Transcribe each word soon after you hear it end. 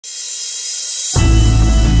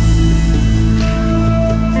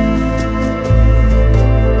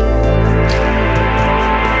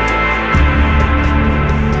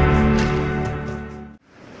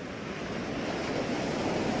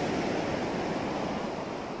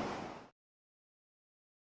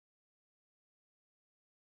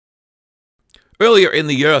Earlier in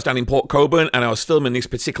the year, I was down in Port Colborne and I was filming this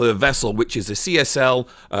particular vessel, which is the CSL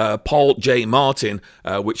Paul J. Martin,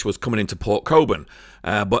 which was coming into Port Colborne.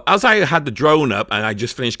 But as I had the drone up and I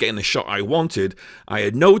just finished getting the shot I wanted, I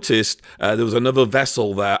had noticed there was another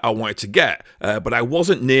vessel there I wanted to get, but I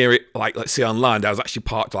wasn't near it, like let's say on land. I was actually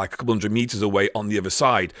parked like a couple hundred meters away on the other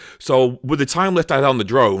side. So with the time left I had on the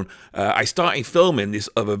drone, I started filming this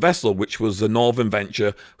other vessel, which was the Northern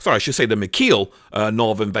Venture, sorry, I should say the McKeil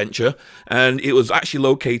Northern Venture, and it was actually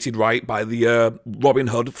located right by the Robin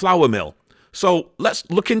Hood flour mill. So let's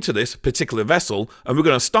look into this particular vessel, and we're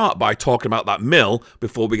going to start by talking about that mill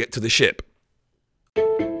before we get to the ship.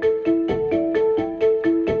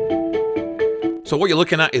 So what you're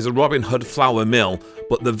looking at is a Robin Hood flour mill,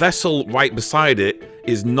 but the vessel right beside it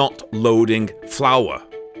is not loading flour.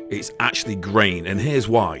 It's actually grain, and here's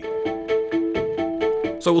why.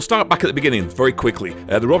 So we'll start back at the beginning very quickly.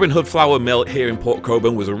 The Robin Hood flour mill here in Port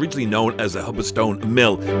Colborne was originally known as the Hubberstone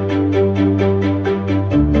Mill,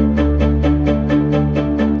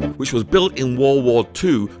 which was built in World War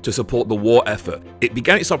II to support the war effort. It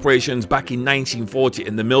began its operations back in 1940,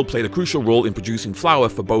 and the mill played a crucial role in producing flour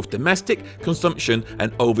for both domestic consumption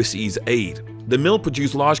and overseas aid. The mill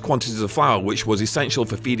produced large quantities of flour, which was essential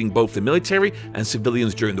for feeding both the military and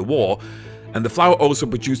civilians during the war, and the flour also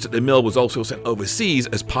produced at the mill was also sent overseas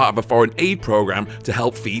as part of a foreign aid program to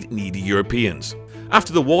help feed needy Europeans.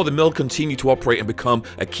 After the war, the mill continued to operate and become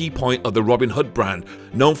a key point of the Robin Hood brand,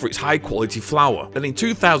 known for its high-quality flour. And in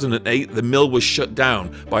 2008, the mill was shut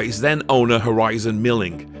down by its then owner Horizon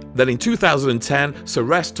Milling. Then in 2010,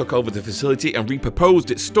 Ceres took over the facility and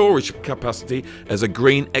repurposed its storage capacity as a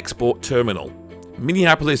grain export terminal.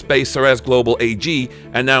 Minneapolis-based Ceres Global AG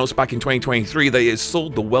announced back in 2023 that it had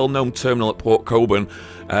sold the well-known terminal at Port Colborne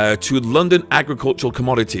to London Agricultural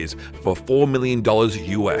Commodities for $4 million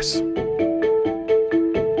US.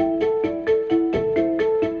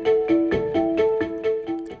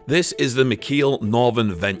 This is the McKeil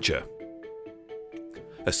Northern Venture,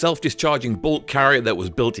 a self-discharging bulk carrier that was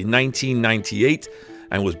built in 1998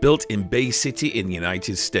 and was built in Bay City in the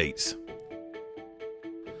United States.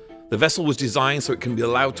 The vessel was designed so it can be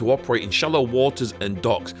allowed to operate in shallow waters and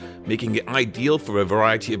docks, making it ideal for a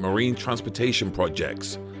variety of marine transportation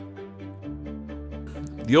projects.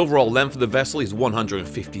 The overall length of the vessel is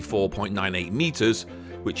 154.98 meters,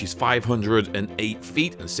 which is 508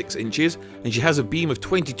 feet and 6 inches, and she has a beam of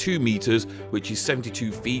 22 meters, which is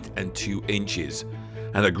 72 feet and 2 inches.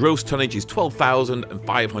 And her gross tonnage is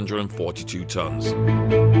 12,542 tons.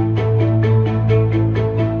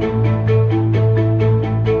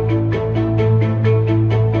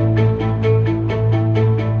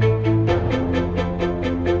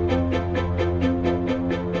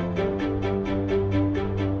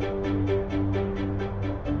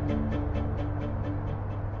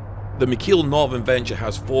 The McKeil Northern Venture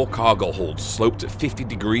has 4 cargo holds sloped at 50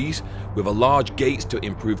 degrees with a large gates to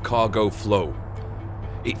improve cargo flow.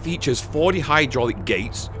 It features 40 hydraulic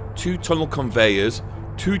gates, 2 tunnel conveyors,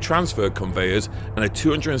 2 transfer conveyors, and a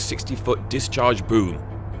 260-foot discharge boom.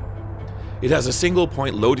 It has a single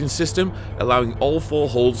point loading system, allowing all 4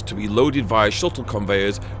 holds to be loaded via shuttle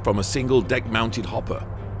conveyors from a single deck mounted hopper.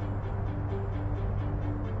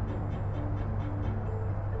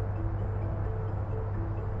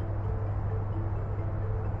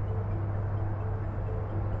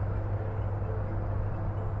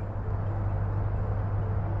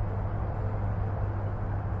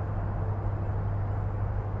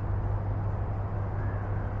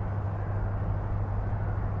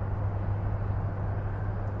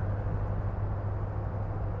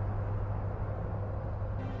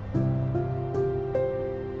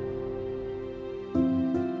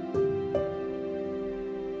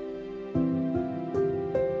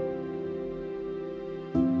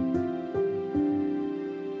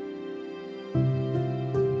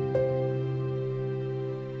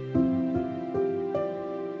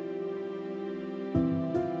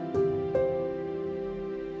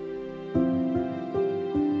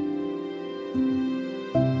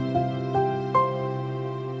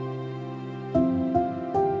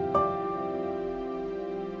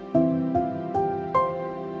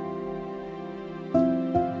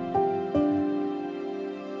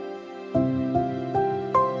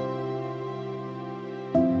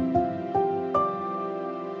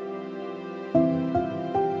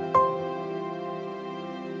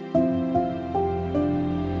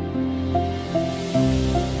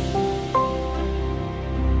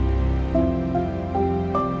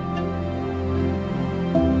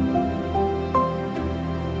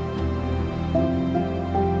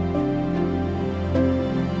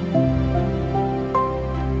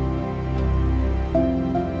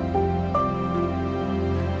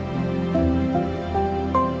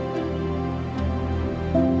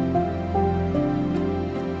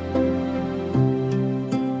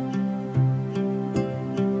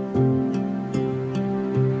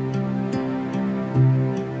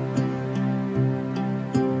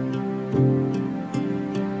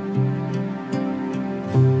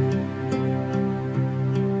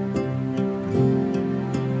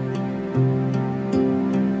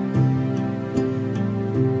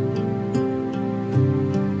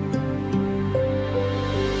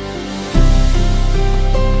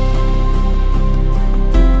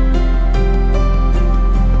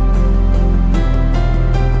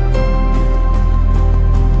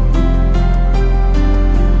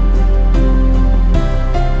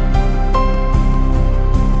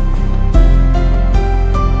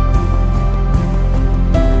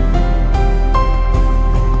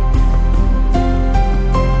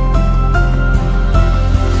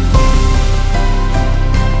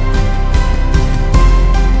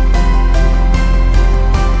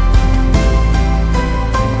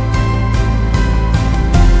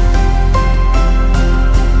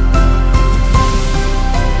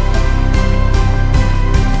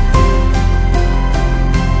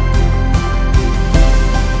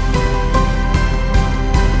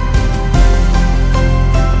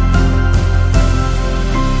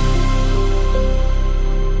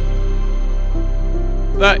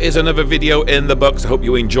 that is another video in the books. I hope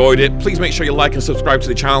you enjoyed it. Please make sure you like and subscribe to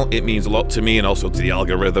the channel. It means a lot to me and also to the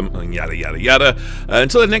algorithm and yada yada yada.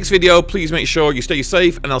 Until the next video, please make sure you stay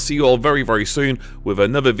safe, and I'll see you all very, very soon with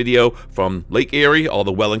another video from Lake Erie or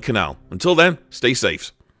the Welland Canal. Until then, stay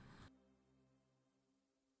safe.